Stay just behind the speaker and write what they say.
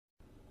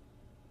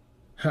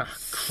Huh,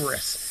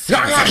 Chris.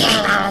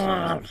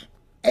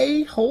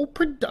 A-Hole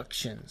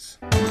Productions.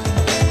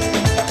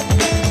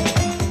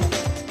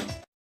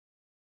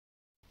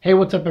 Hey,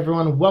 what's up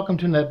everyone? Welcome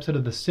to another episode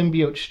of the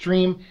Symbiote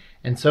Stream.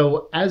 And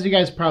so, as you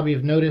guys probably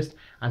have noticed,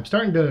 I'm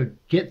starting to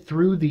get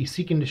through the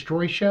Seek and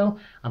Destroy show.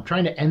 I'm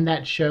trying to end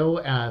that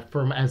show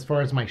from as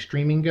far as my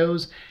streaming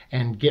goes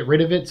and get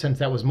rid of it, since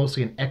that was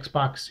mostly an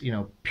Xbox,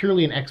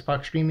 purely an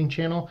Xbox streaming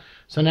channel.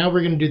 So now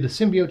we're going to do the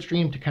Symbiote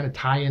stream to kind of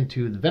tie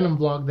into the Venom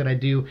vlog that I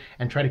do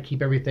and try to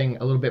keep everything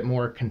a little bit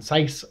more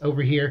concise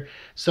over here.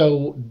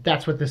 So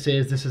that's what this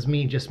is. This is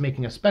me just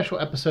making a special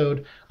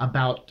episode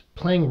about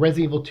playing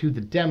Resident Evil 2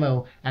 the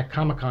demo at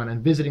Comic-Con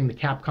and visiting the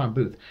Capcom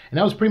booth. And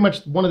that was pretty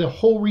much one of the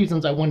whole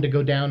reasons I wanted to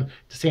go down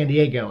to San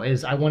Diego,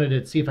 is I wanted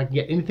to see if I could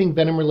get anything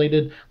Venom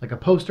related, like a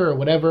poster or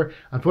whatever.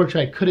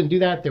 Unfortunately, I couldn't do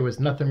that. There was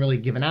nothing really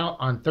given out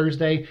on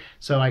Thursday,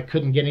 so I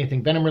couldn't get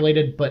anything Venom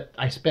related, but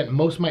I spent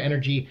most of my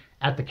energy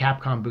at the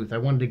Capcom booth. I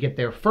wanted to get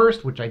there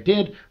first, which I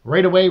did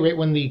right away, right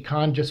when the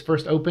con just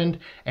first opened,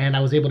 and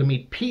I was able to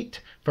meet Pete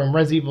from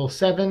Resident Evil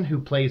 7, who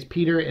plays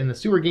Peter in the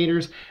Sewer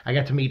Gators. I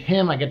got to meet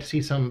him. I got to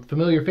see some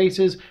familiar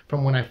faces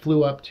from when I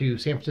flew up to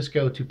San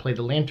Francisco to play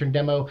the Lantern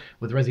demo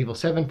with Resident Evil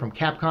 7 from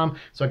Capcom.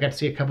 So I got to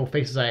see a couple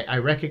faces I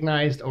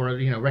recognized, or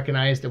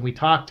recognized, and we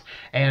talked.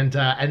 And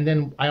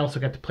then I also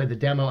got to play the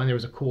demo, and there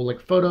was a cool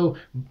photo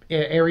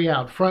area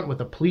out front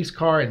with a police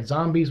car and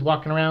zombies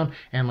walking around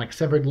and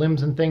severed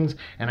limbs and things.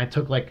 And I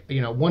took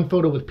one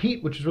photo with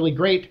Pete, which was really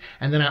great,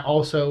 and then I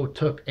also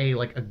took a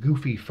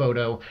goofy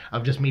photo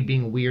of just me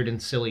being weird and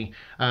silly,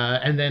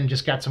 and then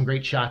just got some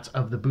great shots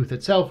of the booth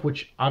itself,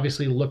 which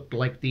obviously looked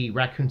like the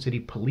Raccoon City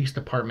Police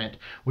Department,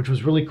 which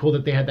was really cool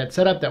that they had that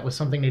set up. That was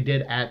something they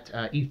did at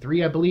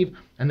E3, I believe,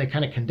 and they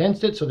kind of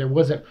condensed it so there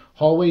wasn't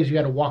hallways you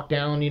had to walk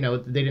down. They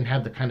didn't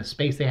have the kind of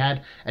space they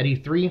had at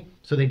E3,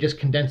 so they just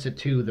condensed it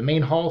to the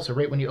main hall. So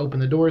right when you open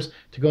the doors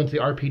to go into the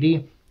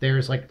RPD,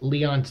 there's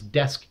Leon's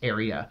desk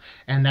area,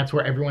 and that's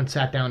where everyone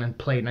sat down and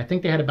played. And I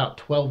think they had about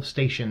 12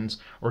 stations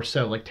or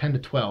so, 10 to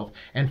 12.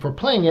 And for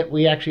playing it,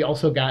 we actually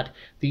also got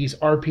these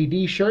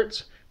RPD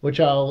shirts, which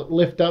I'll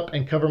lift up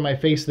and cover my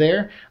face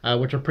there,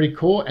 which are pretty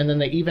cool. And then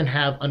they even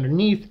have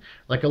underneath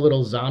a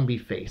little zombie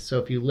face. So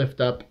if you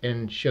lift up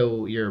and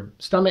show your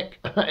stomach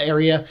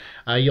area,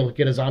 you'll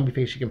get a zombie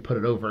face you can put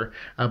it over.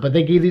 But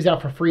they gave these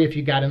out for free if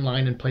you got in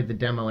line and played the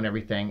demo and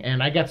everything.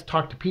 And I got to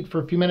talk to Pete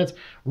for a few minutes.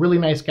 Really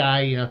nice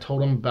guy,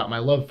 told him about my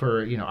love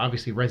for,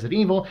 obviously Resident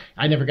Evil.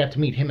 I never got to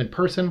meet him in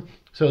person,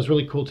 so it was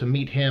really cool to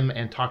meet him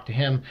and talk to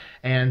him,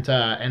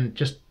 and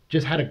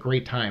just had a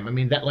great time. I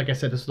mean, that, like I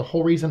said, this is the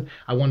whole reason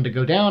I wanted to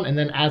go down. And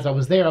then as I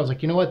was there, I was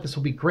like, you know what, this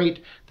will be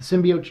great. The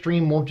Symbiote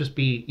stream won't just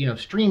be,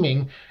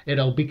 streaming.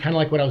 It'll be kind of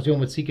like what I was doing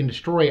with Seek and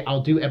Destroy.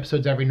 I'll do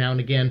episodes every now and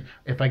again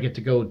if I get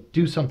to go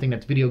do something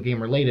that's video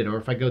game related, or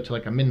if I go to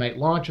a midnight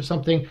launch or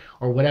something,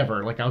 or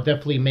whatever. I'll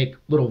definitely make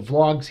little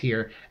vlogs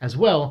here as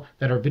well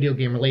that are video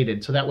game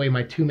related. So that way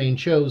my two main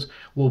shows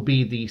will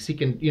be the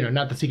Seek and,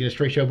 not the Seek and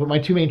Destroy show, but my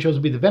two main shows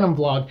will be the Venom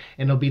vlog,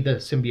 and it'll be the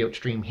Symbiote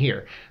stream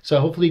here. So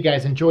hopefully you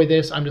guys enjoy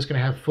this. I'm just going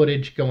to have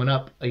footage going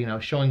up,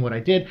 showing what I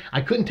did.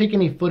 I couldn't take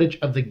any footage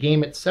of the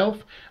game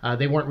itself.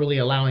 They weren't really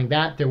allowing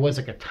that. There was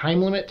a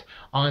time limit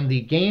on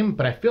the game,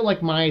 but I feel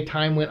like my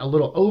time went a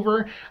little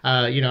over.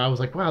 I was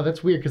like, wow,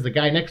 that's weird, because the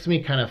guy next to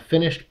me kind of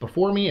finished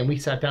before me and we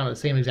sat down at the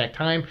same exact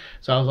time.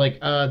 So I was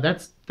like,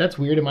 that's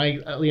weird. Am I,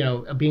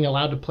 being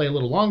allowed to play a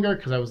little longer?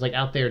 Because I was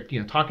out there,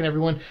 talking to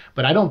everyone.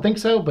 But I don't think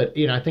so. But,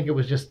 I think it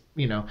was just,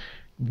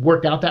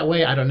 worked out that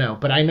way. I don't know.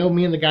 But I know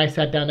me and the guy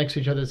sat down next to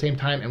each other at the same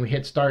time, and we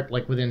hit start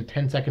within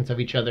 10 seconds of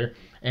each other.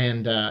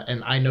 And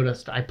I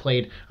noticed I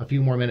played a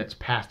few more minutes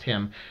past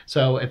him.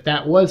 So if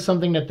that was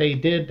something that they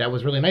did, that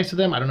was really nice of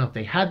them. I don't know if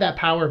they had that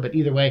power, but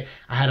either way,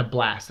 I had a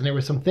blast. And there were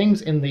some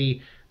things in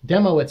the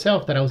demo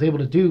itself that I was able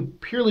to do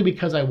purely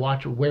because I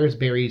watch Where's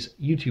Barry's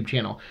YouTube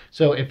channel.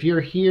 So if you're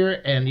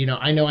here, and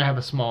I know I have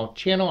a small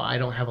channel, I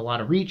don't have a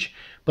lot of reach,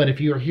 but if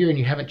you're here and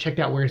you haven't checked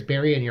out Where's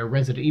Barry and you're a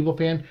Resident Evil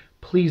fan,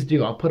 please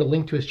do. I'll put a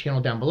link to his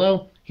channel down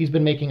below. He's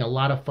been making a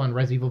lot of fun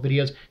Resident Evil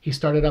videos. He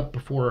started up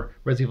before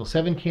Resident Evil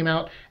 7 came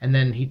out, and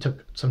then he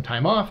took some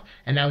time off,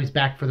 and now he's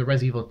back for the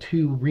Resident Evil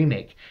 2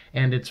 Remake.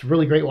 And it's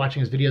really great watching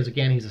his videos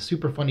again. He's a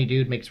super funny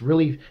dude, makes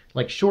really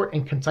short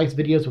and concise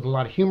videos with a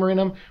lot of humor in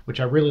them, which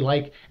I really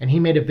like. And he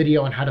made a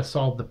video on how to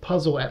solve the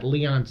puzzle at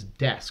Leon's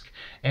desk.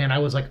 And I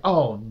was like,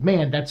 oh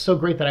man, that's so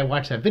great that I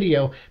watched that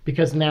video,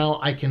 because now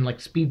I can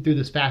speed through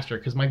this faster.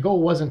 Because my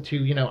goal wasn't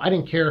to, I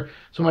didn't care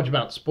so much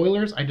about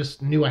spoilers. I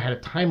just knew I had a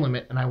time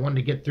limit and I wanted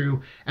to get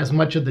through as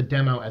much of the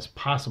demo as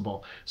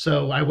possible.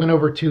 So I went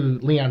over to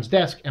Leon's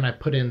desk and I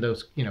put in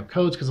those,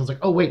 codes, because I was like,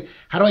 oh wait,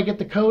 how do I get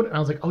the code? And I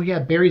was like, oh yeah,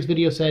 Barry's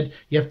video said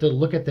you have to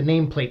look at the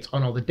nameplates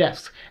on all the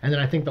desks. And then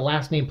I think the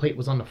last nameplate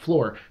was on the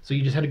floor. So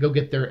you just had to go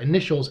get their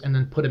initials and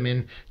then put them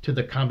in to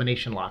the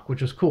combination lock,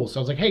 which was cool. So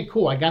I was like, hey,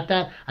 cool, I got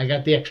that. I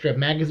got the extra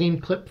magazine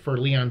clip for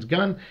Leon's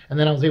gun. And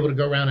then I was able to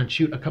go around and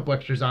shoot a couple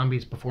extra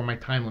zombies before my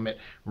time limit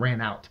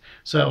ran out.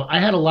 So I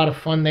had a lot of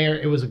fun there.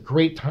 It was a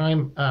great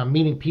time.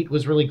 Meeting Pete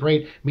was really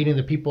great. Meeting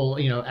the people,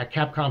 at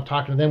Capcom,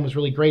 talking to them was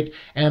really great.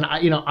 And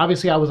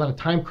obviously I was on a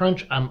time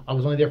crunch. I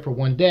was only there for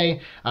one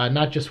day.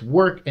 Not just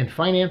work and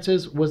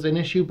finances was an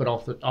issue, but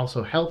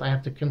also health I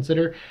have to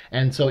consider.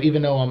 And so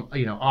even though I'm,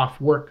 off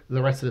work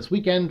the rest of this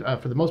weekend,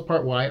 for the most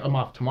part, I'm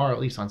off tomorrow, at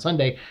least on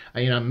Sunday,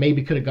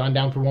 maybe could have gone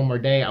down for one more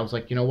day. I was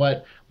like, you know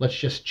what? Let's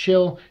just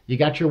chill. You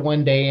got your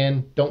one day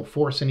in. Don't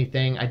force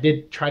anything. I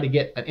did try to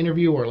get an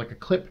interview or like a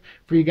clip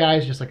for you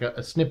guys, just like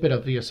a snippet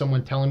of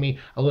someone telling me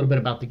a little bit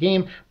about the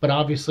game. But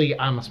obviously,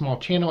 I'm a small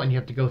channel, and you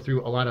have to go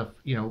through a lot of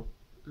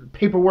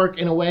paperwork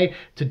in a way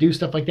to do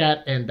stuff like that,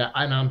 and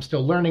I'm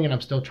still learning, and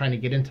I'm still trying to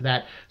get into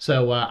that.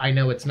 So I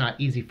know it's not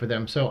easy for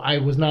them. So I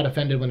was not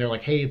offended when they're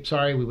like, hey,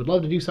 sorry, we would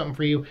love to do something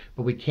for you,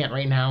 but we can't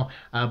right now,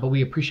 but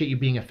we appreciate you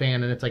being a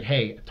fan. And it's like,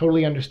 hey,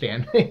 totally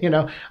understand.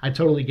 I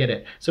totally get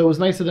it. So it was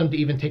nice of them to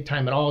even take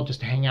time at all just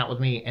to hang out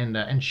with me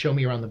and show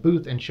me around the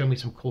booth and show me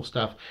some cool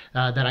stuff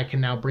that I can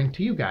now bring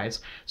to you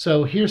guys.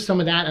 So here's some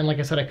of that. And like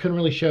I said, I couldn't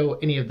really show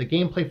any of the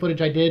gameplay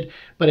footage I did,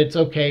 but it's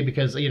okay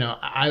because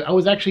I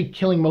was actually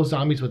killing most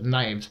zombies with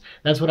knives.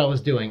 That's what I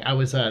was doing. I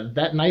was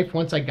that knife,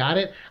 once I got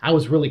it, I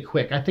was really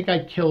quick. I think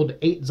I killed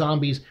 8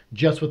 zombies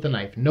just with the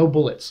knife, no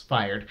bullets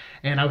fired,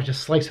 and I was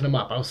just slicing them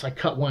up. I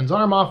cut one's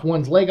arm off,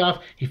 one's leg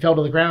off. He fell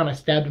to the ground. I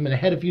stabbed him in the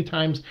head a few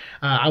times.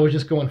 I was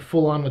just going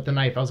full on with the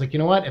knife. I was like, you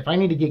know what? If I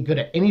need to get good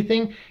at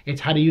anything,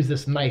 it's how to use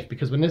this knife,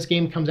 because when this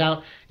game comes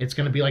out, it's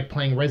going to be like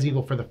playing Resident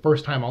Evil for the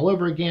first time all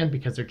over again,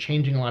 because they're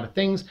changing a lot of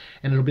things,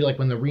 and it'll be like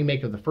when the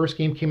remake of the first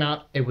game came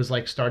out. It was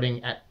like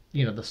starting at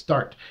the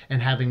start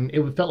and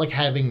it felt like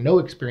having no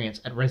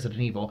experience at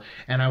Resident Evil.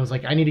 And I was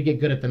like, I need to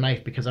get good at the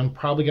knife because I'm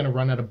probably going to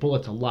run out of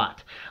bullets a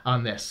lot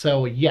on this.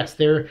 So yes,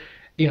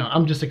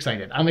 I'm just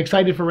excited. I'm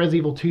excited for Resident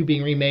Evil 2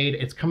 being remade.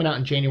 It's coming out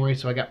in January,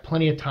 so I got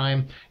plenty of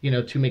time,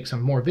 to make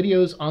some more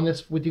videos on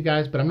this with you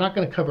guys, but I'm not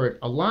going to cover it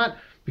a lot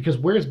because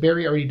Where's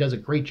Barry already does a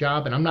great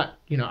job, and I'm not,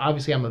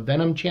 obviously I'm a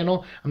Venom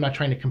channel. I'm not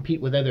trying to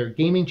compete with other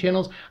gaming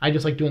channels. I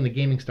just like doing the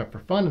gaming stuff for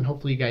fun, and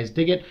hopefully you guys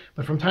dig it.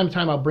 But from time to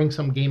time, I'll bring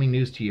some gaming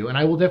news to you, and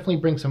I will definitely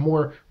bring some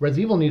more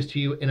Resident Evil news to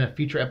you in a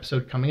future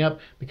episode coming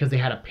up, because they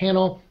had a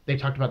panel. They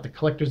talked about the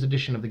collector's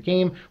edition of the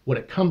game, what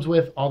it comes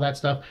with, all that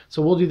stuff.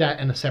 So we'll do that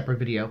in a separate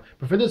video.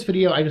 But for this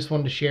video, I just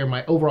wanted to share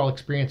my overall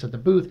experience at the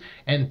booth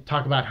and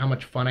talk about how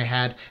much fun I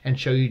had and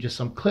show you just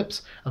some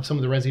clips of some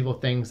of the Resident Evil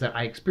things that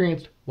I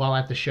experienced while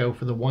at the show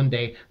for the one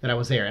day that I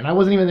was there. And I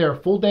wasn't even there a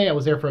full day. I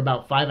was there for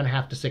about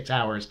 5.5 to 6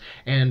 hours,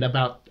 and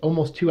about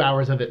almost 2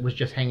 hours of it was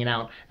just hanging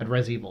out at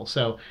Resident Evil.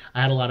 So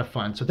I had a lot of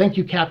fun. So thank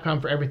you,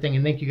 Capcom, for everything,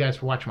 and thank you guys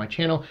for watching my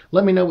channel.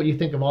 Let me know what you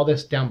think of all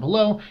this down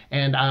below,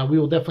 and we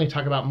will definitely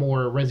talk about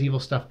more Resident Evil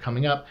stuff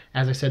coming up.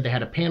 As I said, they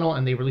had a panel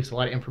and they released a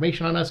lot of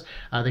information on us.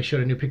 They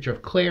showed a new picture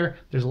of Claire.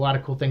 There's a lot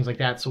of cool things like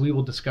that, so we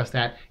will discuss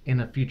that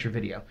in a future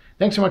video.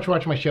 Thanks so much for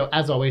watching my show.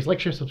 As always, like,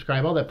 share,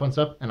 subscribe, all that fun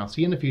stuff, and I'll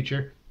see you in the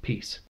future. Peace.